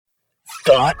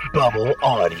Thought Bubble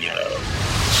Audio.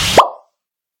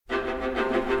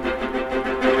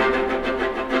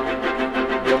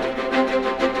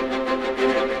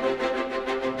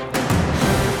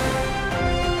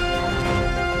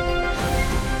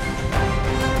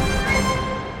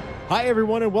 Hi,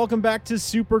 everyone, and welcome back to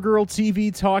Supergirl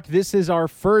TV Talk. This is our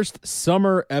first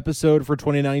summer episode for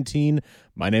 2019.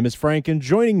 My name is Frank, and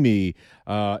joining me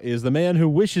is the man who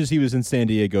wishes he was in San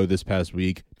Diego this past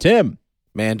week, Tim.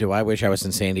 Man, do I wish I was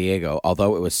in San Diego.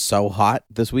 Although it was so hot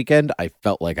this weekend, I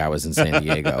felt like I was in San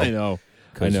Diego. I know.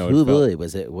 Oh boy,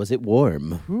 was it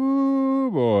warm? Ooh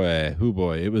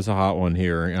boy. It was a hot one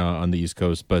here on the East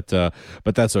Coast, but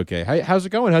that's okay. How's it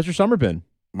going? How's your summer been?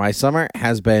 My summer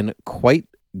has been quite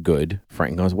good.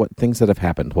 Frank goes, what things that have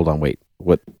happened? Hold on, wait.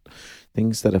 What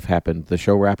things that have happened? The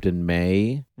show wrapped in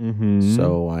May,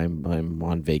 so I'm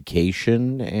on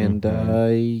vacation, and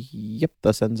yep,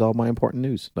 that ends all my important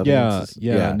news.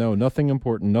 No, nothing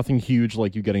important, nothing huge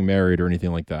like you getting married or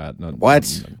anything like that.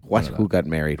 What? Who got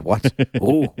married? What?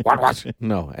 Ooh, what?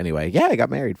 No, anyway, yeah, I got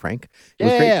married, Frank. It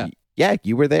was great. Yeah,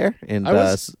 you were there, and I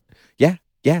was.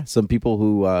 Yeah, some people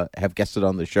who have guested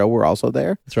on the show were also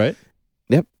there. That's right.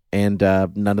 Yep. And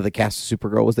none of the cast of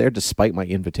Supergirl was there, despite my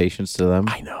invitations to them.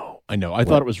 I know. I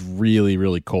thought it was really,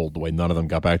 really cold the way none of them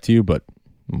got back to you, but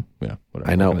yeah,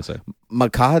 whatever. I know. What can I say?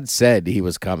 Makad said he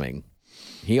was coming.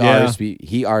 He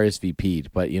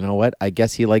RSVP'd, but you know what? I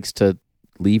guess he likes to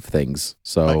leave things.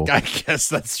 So I guess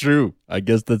that's true. I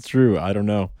don't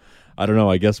know.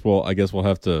 I guess we'll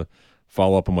have to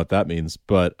follow up on what that means.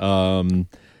 But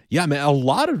yeah, man, a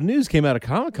lot of news came out of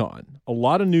Comic-Con. A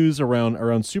lot of news around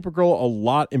Supergirl, a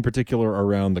lot in particular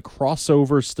around the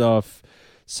crossover stuff.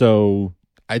 So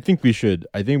I think we should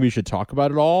talk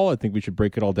about it all. I think we should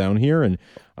break it all down here. And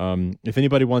if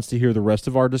anybody wants to hear the rest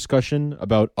of our discussion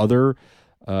about other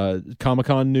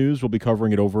Comic-Con news, we'll be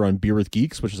covering it over on Beer with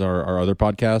Geeks, which is our other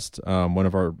podcast, one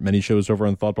of our many shows over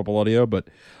on Thought Bubble Audio. But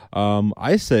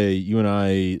I say you and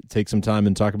I take some time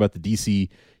and talk about the DC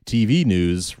TV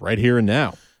news right here and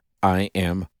now. I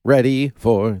am ready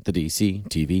for the DC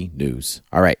TV news.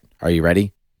 All right. Are you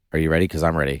ready? Because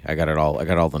I'm ready. I got it all. I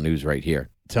got all the news right here.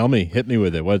 Tell me. Hit me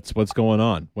with it. What's going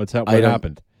on? What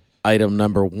happened? Item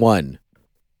number 1.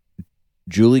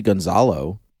 Julie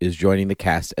Gonzalo is joining the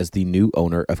cast as the new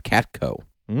owner of Catco.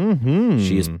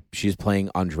 Mm-hmm. She's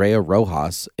playing Andrea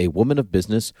Rojas, a woman of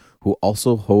business who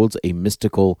also holds a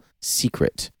mystical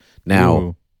secret.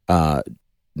 Now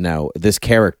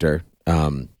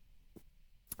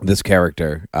this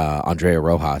character, Andrea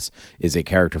Rojas, is a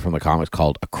character from the comics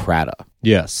called Akrata.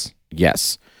 Yes.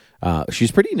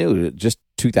 She's pretty new, just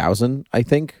 2000, I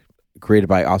think, created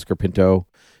by Oscar Pinto,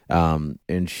 and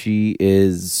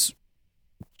she's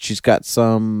got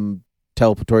some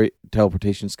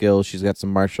teleportation skills. She's got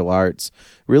some martial arts.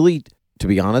 Really, to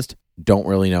be honest, don't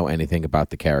really know anything about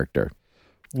the character.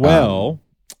 Well,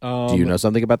 do you know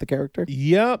something about the character?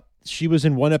 Yep, she was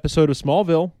in one episode of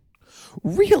Smallville.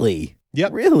 Really?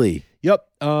 Yep. Really? Yep.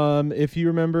 If you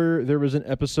remember, there was an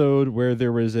episode where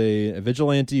there was a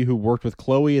vigilante who worked with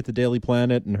Chloe at the Daily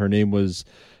Planet, and her name was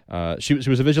she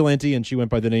was a vigilante, and she went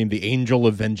by the name the Angel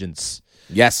of Vengeance.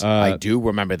 Yes, I do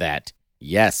remember that.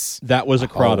 Yes, that was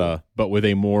Akrata, but with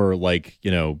a more like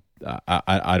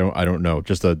I don't know,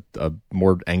 just a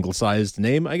more anglicized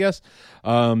name, I guess.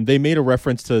 They made a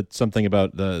reference to something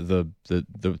about the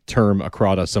term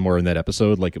Akrata somewhere in that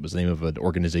episode, like it was the name of an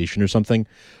organization or something.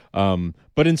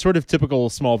 But in sort of typical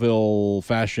Smallville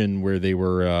fashion, where they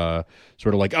were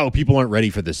sort of like, oh, people aren't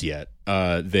ready for this yet.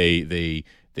 They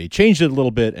changed it a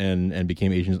little bit and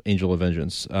became Angel of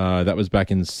Vengeance. That was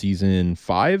back in season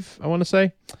 5, I want to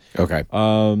say. Okay.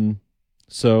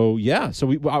 So yeah, so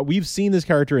we've seen this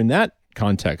character in that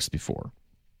context before.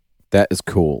 That is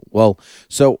cool. Well,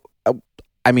 so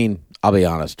I mean, I'll be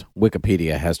honest.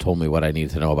 Wikipedia has told me what I need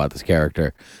to know about this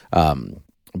character.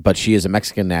 But she is a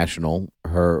Mexican national.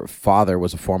 Her father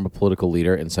was a former political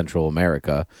leader in Central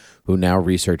America who now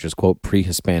researches, quote,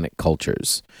 pre-Hispanic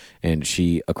cultures. And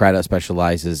Akrata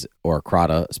specializes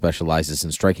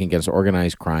in striking against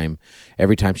organized crime.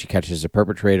 Every time she catches a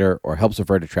perpetrator or helps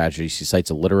avert a tragedy, she cites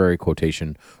a literary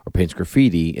quotation or paints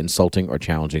graffiti insulting or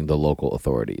challenging the local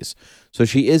authorities. So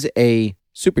she is a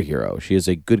superhero. She is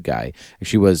a good guy.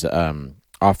 She was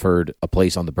offered a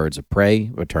place on the Birds of Prey,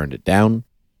 but turned it down.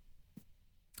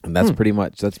 And that's pretty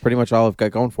much all I've got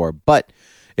going for it. But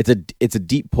it's a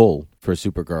deep pull for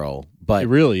Supergirl. But it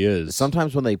really is.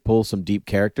 Sometimes when they pull some deep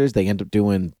characters, they end up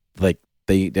doing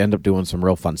some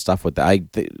real fun stuff with that.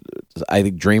 I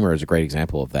think Dreamer is a great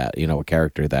example of that. You know, a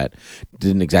character that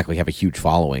didn't exactly have a huge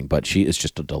following, but she is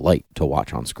just a delight to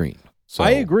watch on screen. So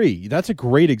I agree. That's a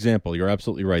great example. You're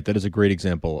absolutely right. That is a great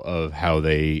example of how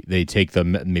they take the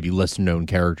maybe less known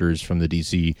characters from the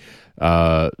DC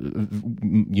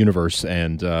universe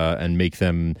and make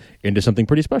them into something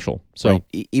pretty special. So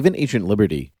right. Even Agent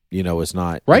Liberty, is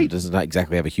not right. Does not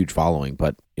exactly have a huge following,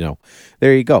 but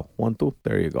there you go. 1, 2,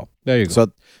 there you go. There you go.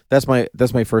 So that's my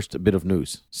first bit of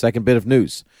news. Second bit of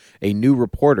news: a new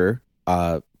reporter,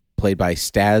 played by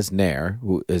Staz Nair,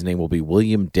 who his name will be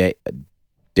William Day,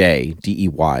 Deyd.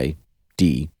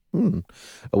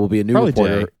 Will be a new Probably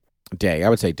reporter. Day, I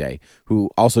would say Day, who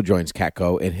also joins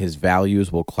Catco, and his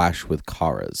values will clash with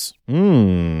Kara's.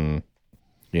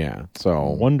 Yeah, so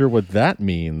wonder what that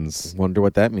means. Wonder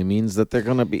what that means. That there's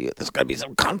gonna be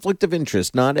some conflict of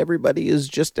interest. Not everybody is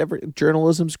just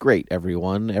journalism's great.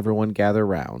 Everyone gather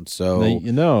around. So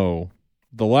now,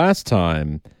 the last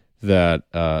time that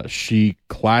she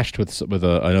clashed with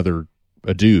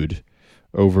a dude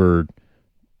over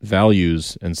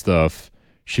values and stuff,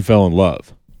 she fell in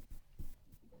love.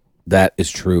 That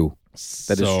is true.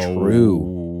 That is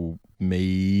true.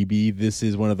 Maybe this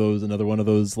is another one of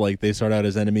those, like they start out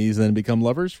as enemies and then become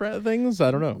lovers for things.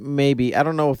 I don't know. Maybe. I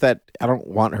don't know if that. I don't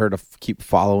want her to keep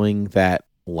following that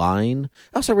line.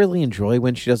 I also really enjoy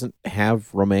when she doesn't have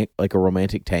a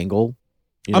romantic tangle.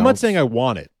 I'm not saying I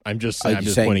want it. I'm just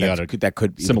pointing out that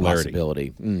could be similarity. A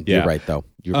possibility. Yeah. You're right, though.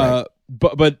 You're right.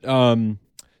 But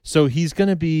so he's going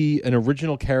to be an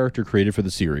original character created for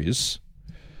the series.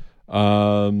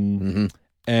 And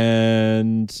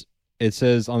it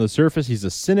says on the surface he's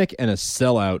a cynic and a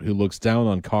sellout who looks down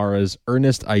on Kara's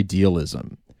earnest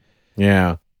idealism.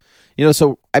 Yeah.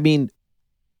 So I mean,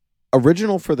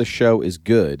 original for the show is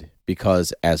good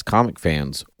because as comic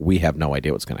fans, we have no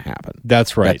idea what's going to happen.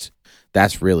 That's right.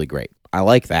 That's really great. I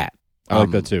like that. I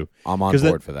like that too. I'm on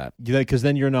board for that. Because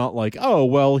then you're not like, oh,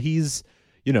 well, he's,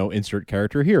 insert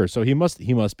character here, so he must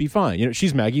be fine.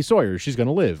 She's Maggie Sawyer. She's going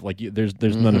to live. Like there's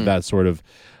none of that sort of,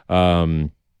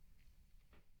 knowing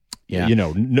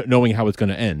how it's going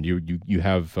to end. You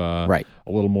have right.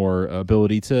 a little more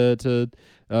ability to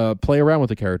play around with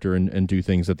the character and do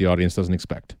things that the audience doesn't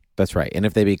expect. That's right. And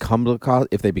if they become a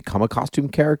costume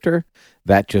character,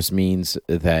 that just means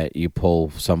that you pull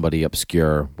somebody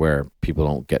obscure where people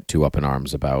don't get too up in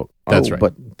arms about. That's right.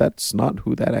 But that's not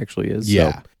who that actually is.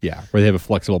 Yeah, so. yeah. Where they have a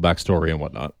flexible backstory and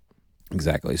whatnot.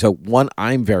 Exactly. So one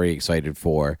I'm very excited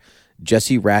for,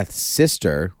 Jesse Rath's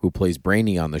sister, who plays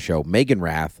Brainy on the show, Megan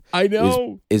Rath, I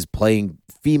know, is playing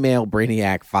female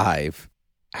Brainiac 5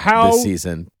 this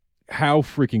season. How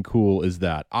freaking cool is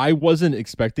that? I wasn't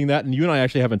expecting that, and you and I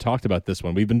actually haven't talked about this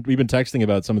one. We've been texting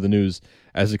about some of the news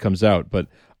as it comes out, but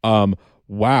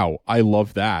wow, I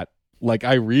love that. Like,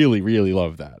 I really, really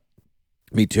love that.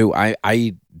 Me too.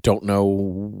 I don't know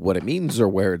what it means or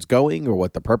where it's going or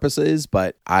what the purpose is,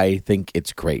 but I think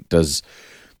it's great. There's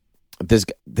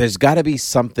got to be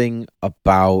something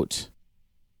about,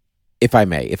 if I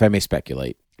may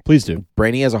speculate. Please do.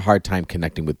 Brainy has a hard time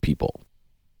connecting with people.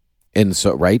 And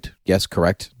so, right? Yes,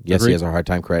 correct. Yes, Agreed. He has a hard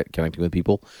time connecting with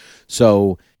people.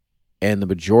 So, and the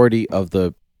majority of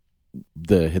the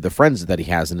friends that he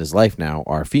has in his life now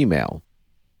are female.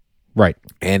 Right.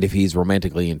 And if he's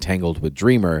romantically entangled with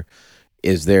Dreamer,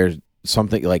 is there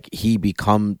something like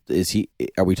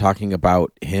are we talking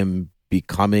about him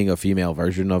becoming a female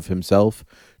version of himself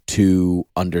to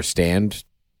understand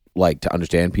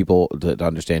people, to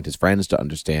understand his friends, to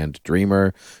understand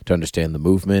Dreamer, to understand the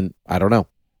movement? I don't know.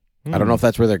 I don't know if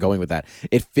that's where they're going with that.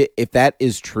 If that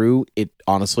is true, it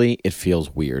feels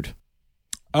weird.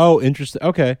 Oh, interesting.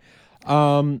 Okay.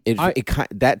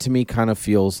 That to me kind of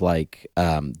feels like,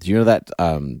 do you know that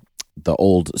the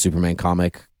old Superman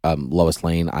comic, Lois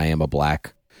Lane, I Am a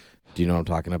Black? Do you know what I'm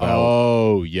talking about?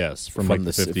 Oh, yes, from like the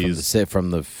 50s.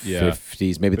 From the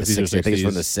 50s, maybe the 60s. I think it's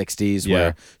from the 60s, Yeah.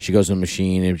 where she goes to a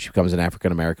machine and she becomes an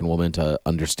African American woman to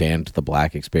understand the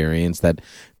Black experience.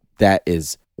 That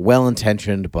is well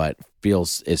intentioned, but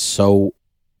is so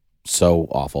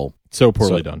awful, so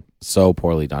poorly done. So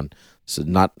poorly done. So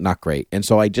not great. And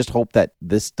so I just hope that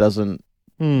this doesn't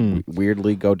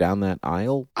weirdly go down that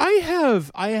aisle. I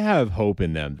have hope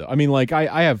in them, though. I mean, like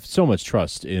I have so much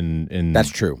trust in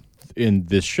That's true. In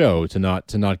this show to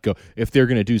not go, if they're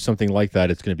going to do something like that,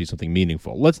 it's going to be something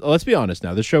meaningful. Let's be honest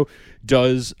now. The show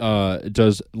does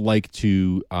like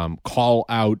to call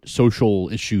out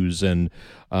social issues and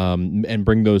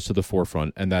bring those to the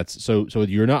forefront, and that's so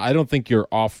you're not. I don't think you're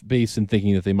off base in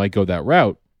thinking that they might go that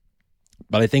route,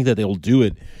 but I think that they'll do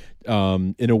it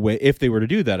in a way. If they were to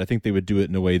do that, I think they would do it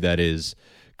in a way that is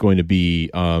going to be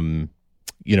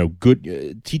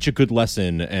good teach a good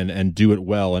lesson and do it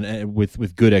well and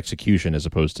with good execution as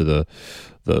opposed to the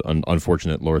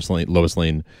unfortunate Lois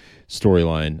Lane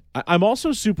storyline. I'm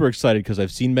also super excited because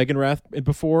I've seen Megan Rath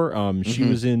before. She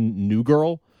was in New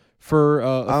Girl for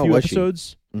a few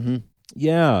episodes. Mm-hmm.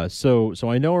 Yeah, so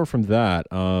I know her from that.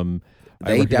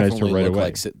 They definitely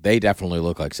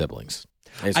look like siblings.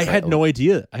 I had no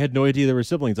idea. I had no idea they were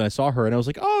siblings. And I saw her and I was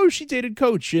like, oh, she dated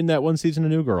Coach in that one season of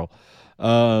New Girl.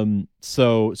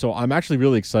 So I'm actually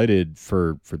really excited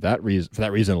for that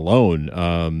reason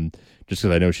alone. Just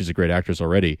because I know she's a great actress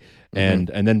already, and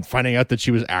then finding out that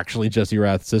she was actually Jesse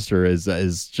Rath's sister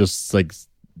is just like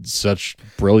such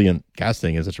brilliant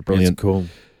casting and such a brilliant cool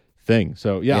thing.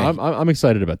 So yeah. I'm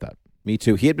excited about that. Me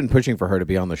too. He had been pushing for her to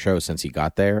be on the show since he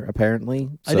got there, apparently.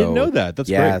 So, I didn't know that.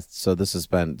 That's great. So this has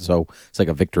been it's like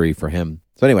a victory for him.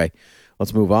 So anyway,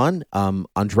 let's move on.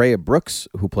 Andrea Brooks,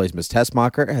 who plays Miss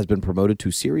Tessmacher, has been promoted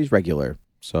to series regular.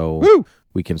 So Woo!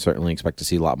 We can certainly expect to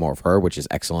see a lot more of her, which is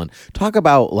excellent. Talk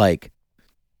about like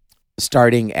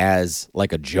starting as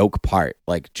like a joke part.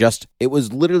 Like it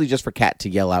was literally just for Kat to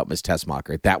yell out Miss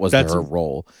Tessmacher. That was her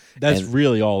role. That's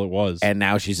really all it was. And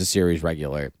now she's a series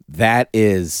regular. That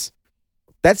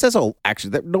says a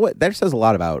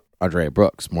lot about Andrea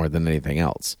Brooks more than anything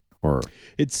else. Or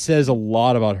it says a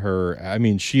lot about her. I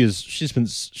mean, she's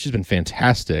been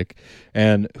fantastic,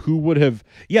 and who would have?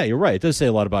 Yeah, you're right. It does say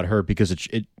a lot about her because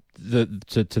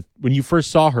when you first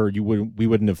saw her, we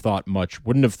wouldn't have thought much.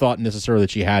 Wouldn't have thought necessarily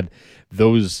that she had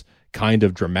those kind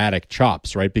of dramatic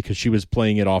chops, right? Because she was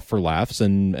playing it off for laughs,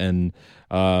 and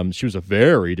she was a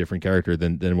very different character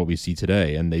than what we see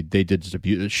today. And they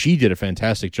did she did a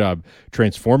fantastic job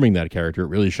transforming that character. It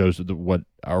really shows what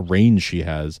a range she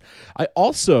has. I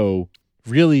also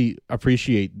really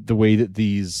appreciate the way that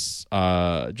these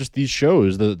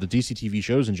shows, the DC TV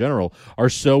shows in general, are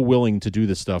so willing to do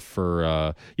this stuff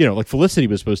for like Felicity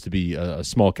was supposed to be a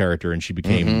small character and she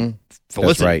became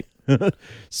Felicity. That's right.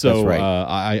 So That's right.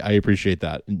 I appreciate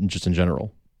that just in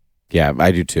general. Yeah,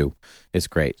 I do too. It's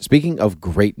great. Speaking of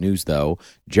great news, though,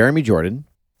 Jeremy Jordan,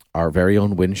 our very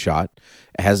own Win Shot,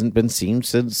 hasn't been seen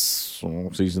since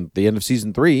the end of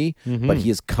season 3, but he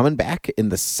is coming back in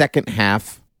the second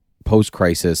half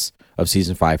post-crisis of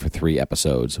season 5 for 3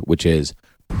 episodes, which is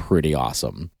pretty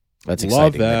awesome. That's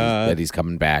exciting that he's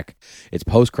coming back. It's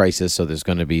post-crisis, so there's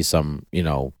going to be some,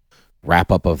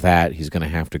 wrap up of that. He's going to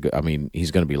have to go. I mean,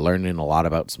 he's going to be learning a lot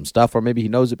about some stuff, or maybe he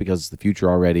knows it because it's the future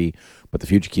already, but the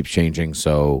future keeps changing.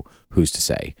 So who's to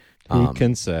say? Who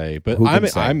can say? But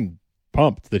I'm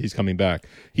pumped that he's coming back.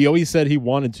 He always said he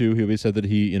wanted to. He always said that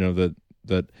he,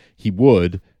 that he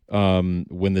would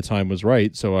when the time was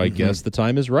right. So I guess the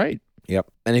time is right.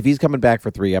 Yep. And if he's coming back for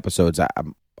 3 episodes,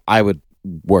 I would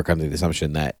work under the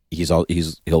assumption that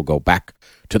he'll go back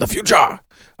to the future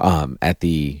at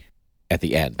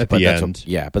the end.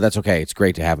 But that's okay. It's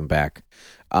great to have him back.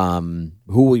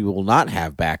 Who we will not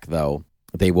have back, though,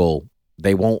 they won't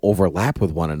overlap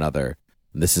with one another.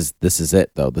 This is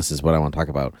it, though. This is what I want to talk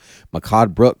about.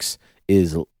 Makad Brooks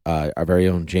is our very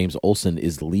own James Olsen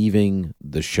is leaving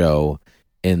the show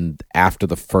after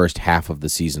the first half of the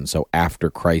season. So after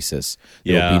Crisis,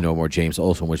 there'll be no more James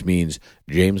Olsen, which means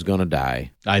James gonna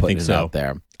die. I think so. Out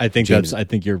there. I think you're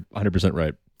 100%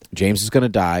 right. James is going to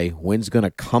die. Wynn's going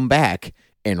to come back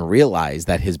and realize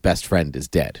that his best friend is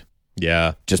dead.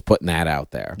 Yeah. Just putting that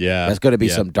out there. Yeah. That's going to be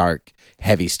some dark,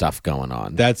 heavy stuff going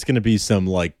on. That's going to be some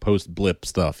like post-blip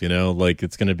stuff, like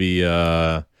it's going to be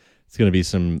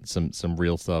some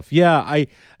real stuff. Yeah, it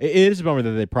is a bummer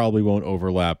that they probably won't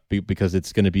overlap because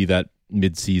it's going to be that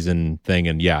mid-season thing,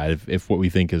 and yeah, if what we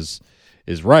think is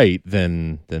right,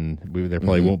 then there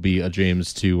probably won't be a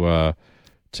James to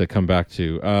come back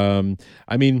to.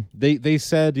 I mean, they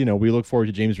said, we look forward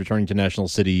to James returning to National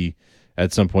City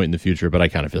at some point in the future, but I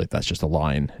kind of feel like that's just a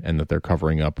line and that they're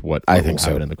covering up what I think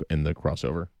will happen in the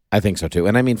crossover. I think so too.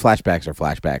 And I mean, flashbacks are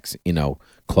flashbacks,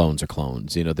 clones are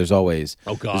clones. There's always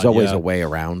a way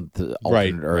around the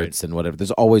alternate Earths and whatever.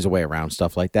 There's always a way around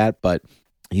stuff like that, but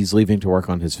he's leaving to work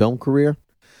on his film career.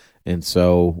 And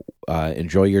so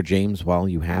enjoy your James while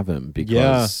you have him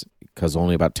because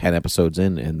only about 10 episodes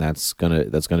in, and that's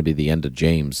gonna be the end of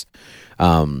James,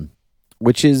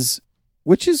 which is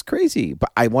crazy.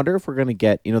 But I wonder if we're gonna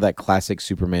get that classic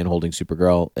Superman holding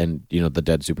Supergirl and the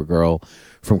dead Supergirl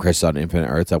from Crisis on Infinite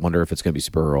Earths. I wonder if it's gonna be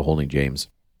Supergirl holding James.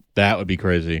 That would be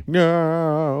crazy.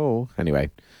 No. Anyway,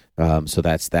 so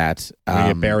that's that. We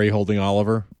get Barry holding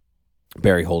Oliver.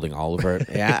 Barry holding Oliver.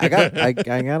 Yeah, I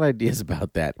got ideas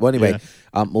about that. Well, anyway,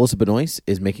 Melissa Benoist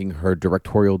is making her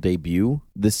directorial debut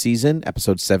this season,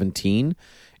 episode 17,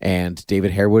 and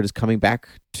David Harewood is coming back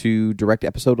to direct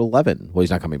episode 11. Well, he's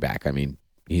not coming back. I mean,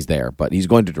 he's there, but he's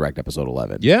going to direct episode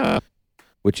 11. Yeah.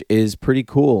 Which is pretty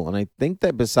cool. And I think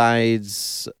that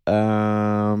besides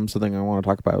something I want to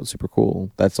talk about, super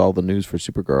cool, that's all the news for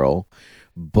Supergirl.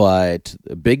 But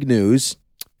big news,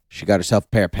 she got herself a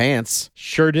pair of pants.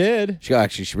 Sure did. She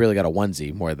really got a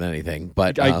onesie more than anything.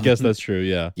 But I guess that's true,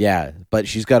 yeah. Yeah, but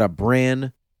she's got a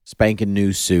brand spanking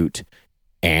new suit,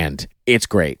 and it's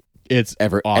great. It's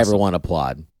awesome. Everyone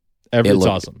applaud. It's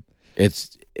awesome.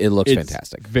 It looks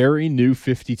fantastic. Very new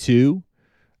 52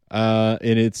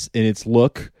 in its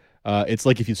look. It's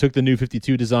like if you took the new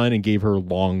 52 design and gave her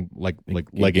long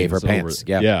leggings, gave her pants.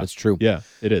 Yeah, that's true. Yeah,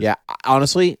 it is. Yeah,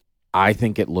 honestly, I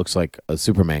think it looks like a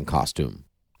Superman costume.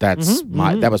 That's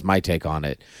that was my take on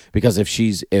it. Because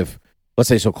if let's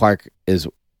say so Clark is,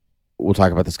 we'll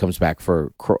talk about this, comes back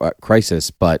for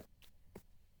Crisis, but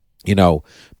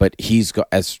he's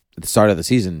as at the start of the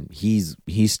season, he's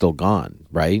still gone,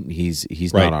 right? He's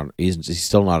right. not on. He's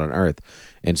still not on Earth,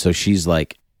 and so she's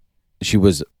like, she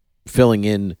was filling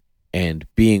in and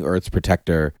being Earth's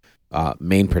protector,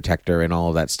 main protector, and all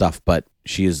of that stuff. But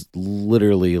she is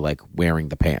literally like wearing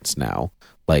the pants now.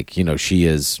 Like she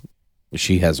has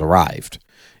arrived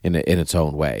in its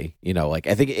own way. Like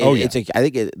I think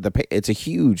it's a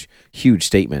huge huge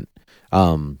statement.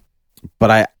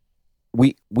 But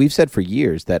we've said for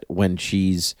years that when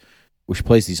she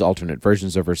plays these alternate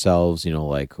versions of herself,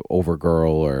 like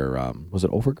Overgirl or was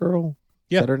it Overgirl?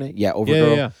 Yeah. Is that her name? Yeah,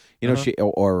 Overgirl. Yeah. She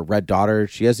or Red Daughter.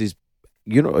 She has these.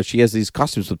 She has these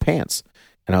costumes with pants,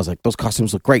 and I was like, those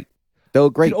costumes look great. They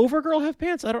look great. Did Overgirl have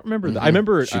pants? I don't remember that. I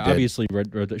remember obviously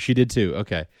Red. She did too.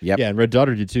 Okay. Yep. Yeah, and Red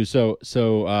Daughter did too. So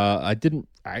I didn't.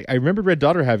 I remember Red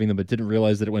Daughter having them, but didn't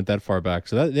realize that it went that far back.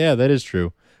 So that is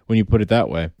true when you put it that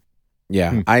way.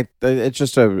 Yeah, it's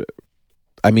just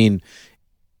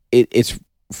it's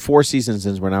 4 seasons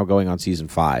since we're now going on season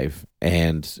 5,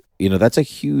 and that's a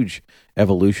huge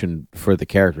evolution for the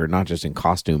character, not just in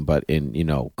costume but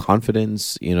in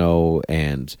confidence,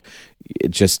 and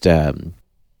it just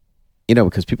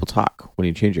because people talk when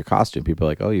you change your costume. People are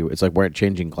like, it's like we're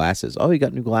changing glasses. Oh, you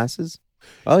got new glasses?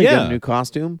 Oh, you got a new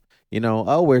costume?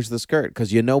 Oh, where's the skirt?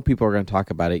 Because people are going to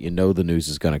talk about it. The news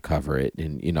is going to cover it.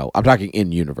 And, I'm talking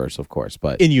in universe, of course.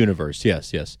 But in universe,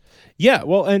 yes. Yeah,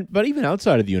 well, but even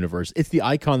outside of the universe, it's the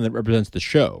icon that represents the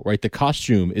show, right? The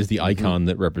costume is the icon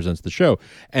that represents the show.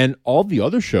 And all the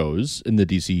other shows in the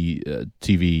DC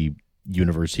TV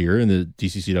universe here, in the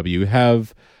DCCW,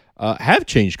 have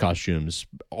changed costumes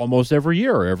almost every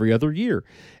year or every other year.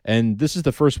 And this is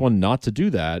the first one not to do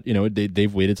that.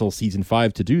 They've waited till season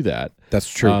 5 to do that. That's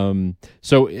true.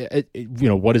 So,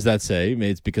 what does that say?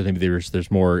 It's because maybe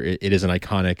there's more. It is an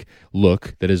iconic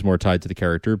look that is more tied to the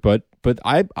character. But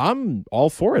I'm all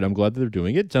for it. I'm glad that they're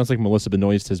doing it. Sounds like Melissa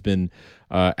Benoist has been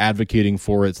advocating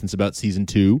for it since about season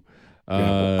 2.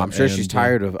 I'm sure she's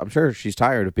tired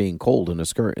of being cold in a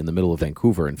skirt in the middle of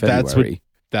Vancouver in February.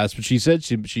 That's what she said.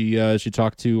 She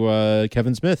talked to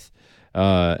Kevin Smith,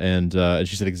 and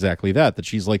she said exactly that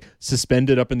she's like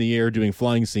suspended up in the air doing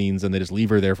flying scenes, and they just leave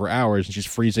her there for hours, and she's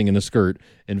freezing in a skirt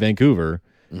in Vancouver,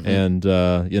 and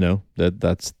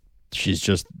that's she's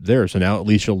just there. So now at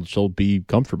least she'll be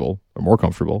comfortable or more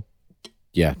comfortable.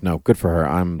 Yeah, no, good for her.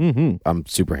 I'm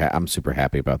super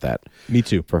happy about that. Me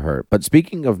too, for her. But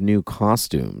speaking of new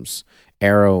costumes,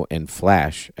 Arrow and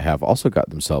Flash have also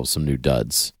got themselves some new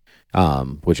duds.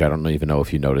 Which I don't even know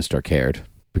if you noticed or cared,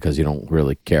 because you don't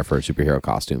really care for superhero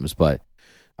costumes, but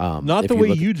not the way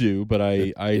you do. But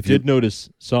I did notice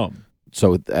some.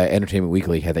 So Entertainment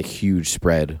Weekly had a huge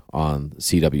spread on the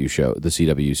CW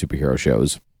superhero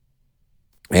shows,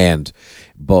 and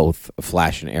both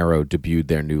Flash and Arrow debuted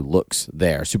their new looks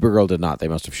there. Supergirl did not; they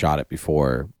must have shot it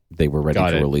before they were ready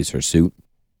to release her suit.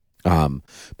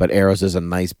 But Arrow's is a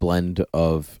nice blend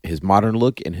of his modern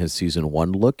look and his season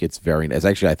 1 look. It's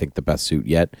actually, I think, the best suit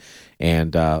yet.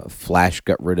 And Flash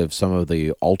got rid of some of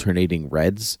the alternating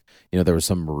reds. There was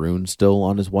some maroon still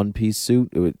on his one-piece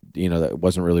suit. That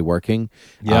wasn't really working.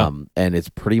 Yeah. And it's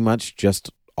pretty much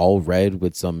just all red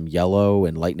with some yellow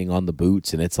and lightning on the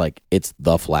boots, and it's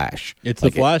the Flash. It's the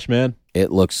Flash, man.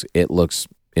 It looks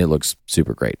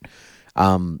super great.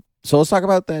 So let's talk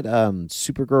about that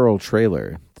Supergirl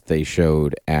trailer they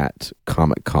showed at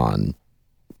Comic-Con.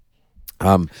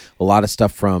 A lot of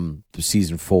stuff from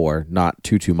season 4, not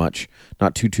too much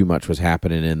was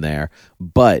happening in there,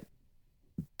 but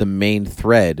the main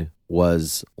thread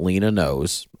was Lena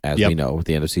knows, as we know, at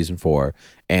the end of season 4,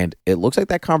 and it looks like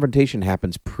that confrontation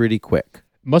happens pretty quick.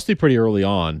 Must be pretty early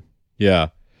on. Yeah.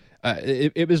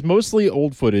 It was mostly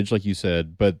old footage, like you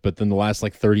said, but then the last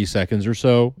 30 seconds or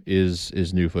so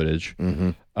is new footage.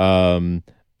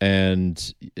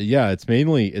 and yeah, it's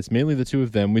mainly the two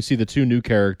of them. We see the two new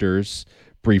characters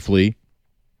briefly,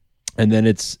 and then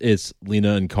it's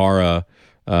Lena and Kara,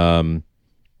 and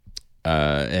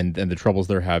the troubles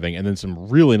they're having, and then some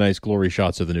really nice glory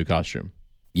shots of the new costume.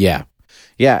 Yeah,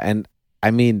 and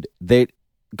I mean,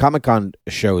 Comic-Con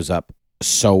shows up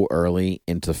so early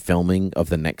into filming of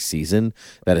the next season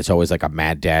that it's always like a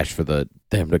mad dash for them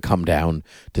to come down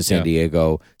to San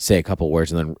Diego, say a couple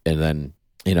words, and then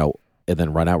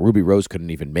run out. Ruby Rose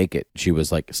couldn't even make it. She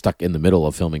was like stuck in the middle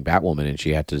of filming Batwoman, and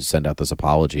she had to send out this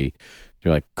apology.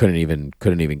 You're like couldn't even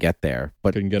get there,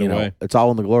 but couldn't get away. It's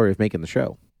all in the glory of making the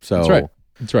show. So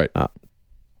that's right.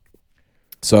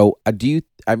 So do you?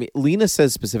 I mean, Lena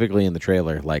says specifically in the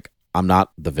trailer, like, I'm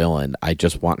not the villain. I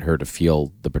just want her to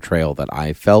feel the betrayal that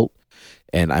I felt,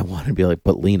 and I want to be like,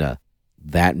 but Lena,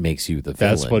 that makes you the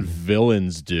villain. That's what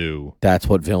villains do. That's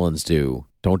what villains do.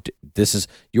 Don't. This is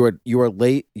you are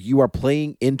late. You are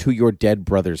playing into your dead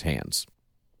brother's hands.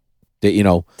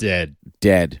 Dead,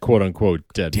 quote unquote,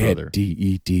 dead brother.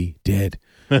 DED, dead.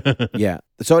 Yeah.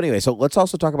 So anyway, so let's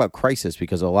also talk about Crisis,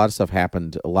 because a lot of stuff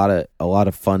happened. A lot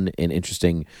of fun and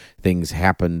interesting things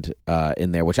happened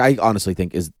in there, which I honestly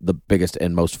think is the biggest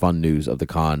and most fun news of the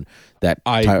con. That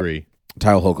I agree.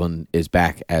 Tyler Hoechlin is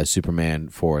back as Superman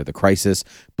for the Crisis,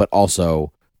 but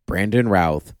also Brandon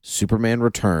Routh, Superman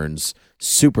Returns,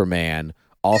 Superman,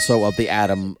 also of the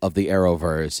Atom of the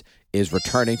Arrowverse, is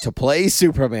returning to play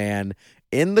Superman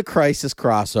in the Crisis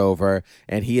crossover,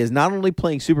 and he is not only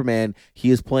playing Superman,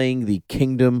 he is playing the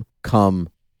Kingdom Come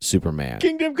Superman.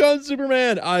 Kingdom Come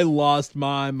Superman! I lost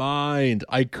my mind.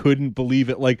 I couldn't believe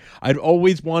it. Like, I'd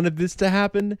always wanted this to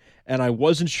happen, and I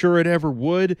wasn't sure it ever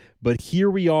would, but here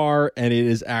we are, and it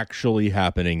is actually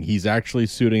happening. He's actually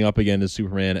suiting up again as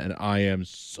Superman, and I am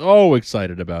so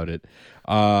excited about it.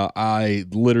 I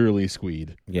literally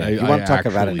squeed. Yeah, you want to talk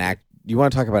about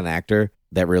an actor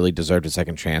that really deserved a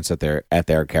second chance at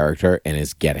their character and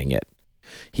is getting it.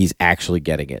 He's actually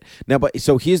getting it now. But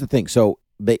so here's the thing. So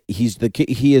he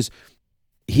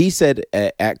said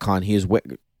at con he's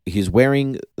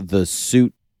wearing the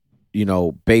suit,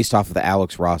 based off of the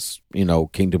Alex Ross,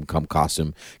 Kingdom Come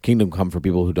costume. Kingdom Come, for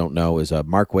people who don't know, is a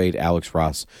Mark Waid, Alex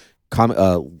Ross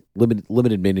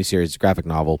limited miniseries graphic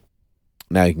novel.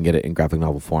 Now you can get it in graphic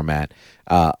novel format,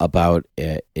 about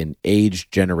an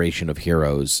aged generation of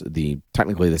heroes,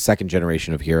 technically the second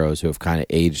generation of heroes who have kind of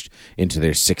aged into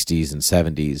their 60s and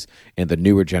 70s, and the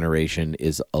newer generation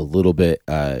is a little bit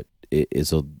a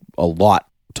lot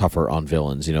tougher on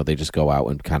villains. They just go out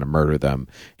and kind of murder them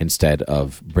instead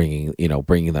of bringing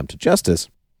them to justice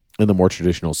in the more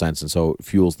traditional sense, and so it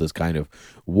fuels this kind of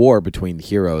war between the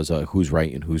heroes, who's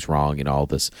right and who's wrong, and all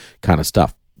this kind of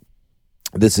stuff.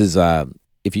 This is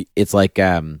it's like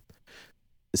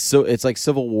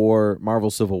Civil War,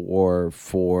 Marvel Civil War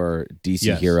for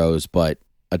DC heroes, but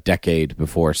a decade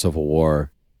before Civil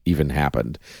War even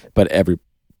happened. But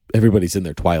everybody's in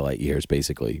their twilight years,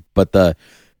 basically. But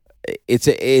it's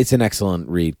an excellent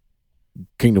read.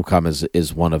 Kingdom Come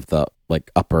is one of the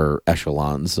upper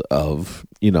echelons of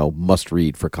must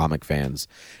read for comic fans,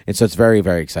 and so it's very,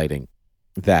 very exciting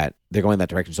that they're going that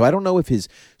direction. So I don't know if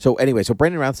so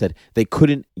Brandon Routh said they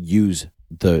couldn't use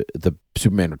the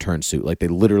Superman Returns suit. Like, they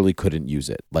literally couldn't use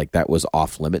it. Like, that was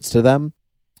off limits to them.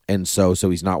 And so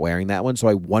he's not wearing that one. So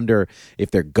I wonder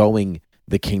if they're going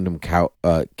the Kingdom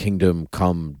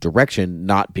Come direction,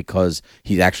 not because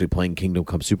he's actually playing Kingdom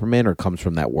Come Superman or comes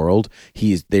from that world.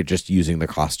 They're just using the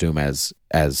costume as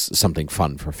something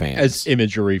fun for fans, as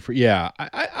imagery for. Yeah,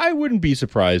 I wouldn't be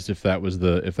surprised if that was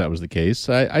the case.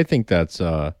 I think that's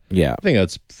I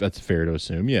think that's fair to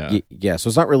assume. Yeah. So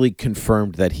it's not really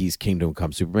confirmed that he's Kingdom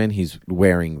Come Superman. He's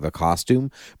wearing the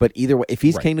costume, but either way, if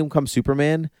he's Kingdom Come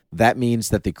Superman, that means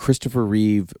that the Christopher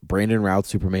Reeve, Brandon Routh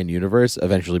Superman universe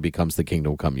eventually becomes the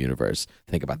Kingdom Come universe.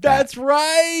 Think about that. That's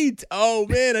right. Oh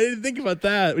man, I didn't think about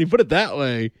that. When you put it that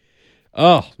way,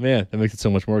 oh man, that makes it so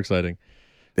much more exciting.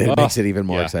 It makes it even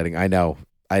more exciting. I know.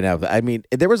 I mean,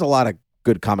 there was a lot of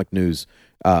good comic news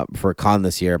for con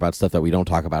this year about stuff that we don't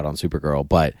talk about on Supergirl,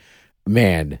 but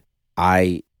man,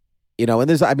 and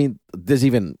there's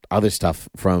even other stuff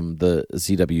from the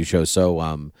CW show.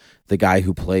 So the guy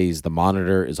who plays the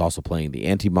Monitor is also playing the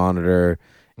Anti-Monitor,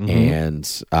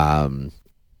 and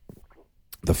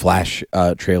the Flash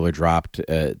trailer dropped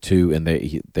too, and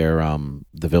the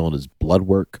villain is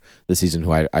Bloodwork this season,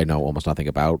 who I know almost nothing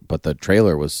about, but the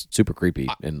trailer was super creepy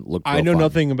and looked. I know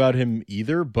nothing about him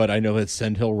either, but I know that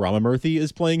Sendhil Ramamurthy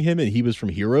is playing him, and he was from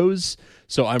Heroes,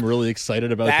 so I'm really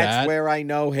excited about that. That's where I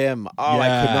know him. Oh,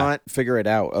 yeah. I could not figure it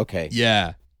out. Okay,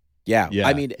 yeah. Yeah. Yeah,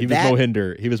 I mean, he was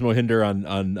Mohinder. He was Mohinder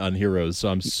on Heroes, so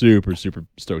I'm super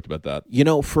stoked about that. you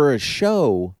know, for a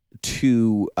show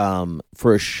to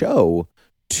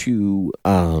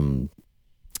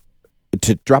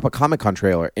drop a Comic-Con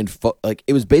trailer and like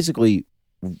it was basically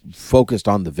focused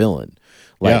on the villain,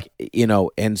 like you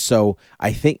know, and so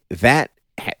I think that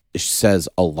says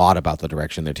a lot about the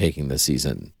direction they're taking this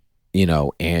season, you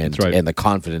know, and That's right. and the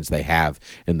confidence they have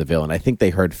in the villain. I think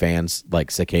they heard fans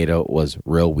like Cicada was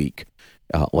real weak,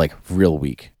 like real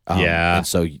weak. Yeah. And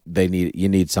so you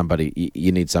need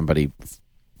somebody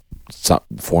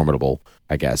formidable,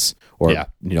 I guess, or Yeah.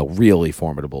 you know, really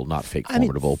formidable, not fake I mean,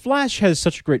 formidable. Flash has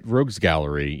such a great rogues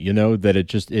gallery, you know, that it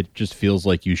just feels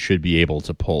like you should be able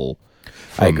to pull.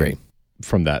 I agree.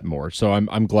 From that more. So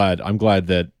I'm glad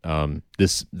that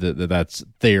that's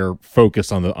their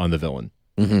focus on the villain.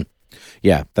 Mm-hmm.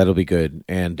 Yeah, that'll be good.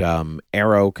 And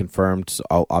Arrow confirmed,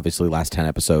 obviously, last 10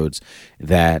 episodes,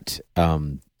 that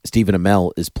Stephen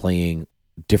Amell is playing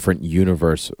different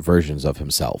universe versions of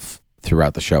himself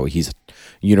throughout the show. He's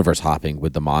universe hopping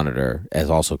with the Monitor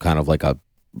as also kind of like a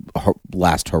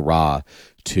last hurrah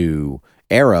to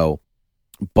Arrow,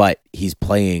 but he's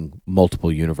playing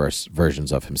multiple universe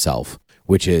versions of himself,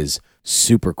 which is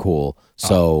super cool.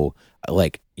 So,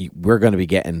 like, we're going to be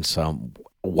getting some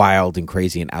wild and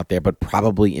crazy and out there, but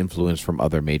probably influence from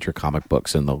other major comic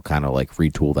books, and they'll kind of like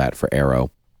retool that for Arrow.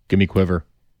 Give me Quiver.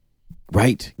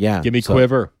 Right? Yeah. Give me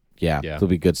Quiver. Yeah, it'll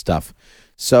be good stuff.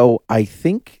 So I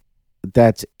think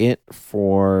that's it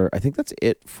for the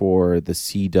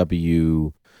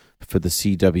CW. For the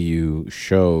CW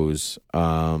shows,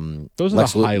 Those are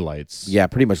the highlights. Yeah,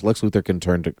 pretty much. Lex Luthor can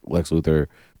turn to Lex Luthor,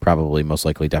 probably, most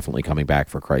likely, definitely coming back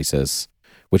for Crisis,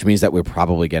 which means that we're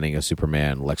probably getting a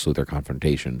Superman Lex Luthor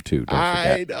confrontation too. Don't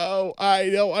forget. I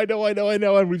know.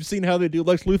 And we've seen how they do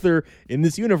Lex Luthor in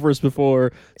this universe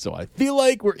before, so I feel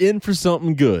like we're in for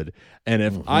something good. And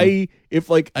if I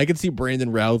could see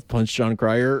Brandon Routh punch John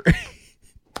Cryer.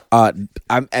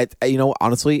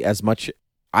 Honestly, as much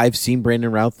I've seen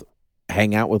Brandon Routh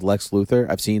hang out with Lex Luthor,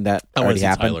 I've seen that already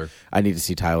happen. Tyler. I need to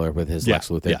see Tyler with his Lex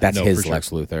Luthor. Yeah, That's no, his for sure. Lex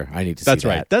Luthor. I need to see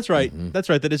that. That's right. That's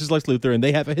right. That is his Lex Luthor, and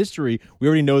they have a history. We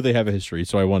already know they have a history,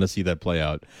 so I want to see that play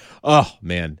out. Oh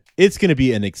man, it's going to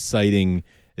be an exciting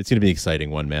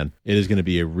one, man. It is going to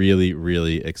be a really,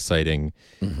 really exciting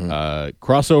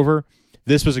crossover.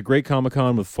 This was a great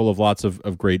Comic-Con full of lots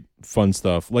of great fun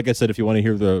stuff. Like I said, if you want to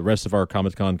hear the rest of our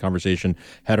Comic-Con conversation,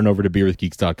 head on over to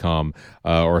beerwithgeeks.com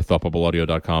or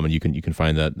thoughtbubbleaudio.com, and you can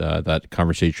find that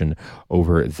conversation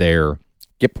over there.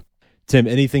 Yep. Tim,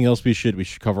 anything else we should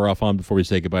cover off on before we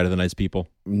say goodbye to the nice people?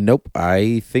 Nope.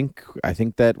 I think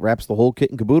that wraps the whole kit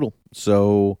and caboodle.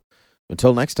 So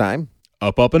until next time.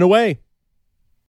 Up, and away.